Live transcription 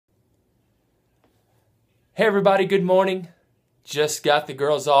Hey everybody, good morning. Just got the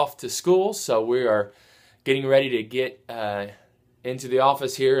girls off to school, so we are getting ready to get into the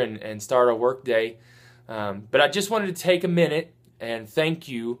office here and start our work day. But I just wanted to take a minute and thank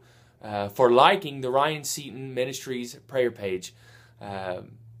you for liking the Ryan Seaton Ministries prayer page.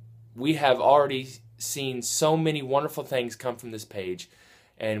 We have already seen so many wonderful things come from this page,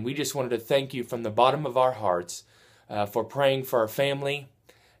 and we just wanted to thank you from the bottom of our hearts for praying for our family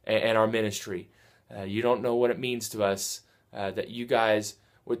and our ministry. You don't know what it means to us that you guys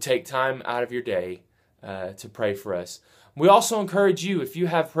would take time out of your day to pray for us. We also encourage you, if you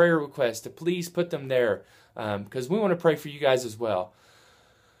have prayer requests, to please put them there because we want to pray for you guys as well.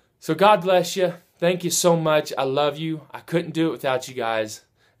 So God bless you. Thank you so much. I love you. I couldn't do it without you guys,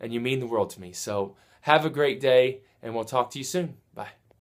 and you mean the world to me. So have a great day, and we'll talk to you soon. Bye.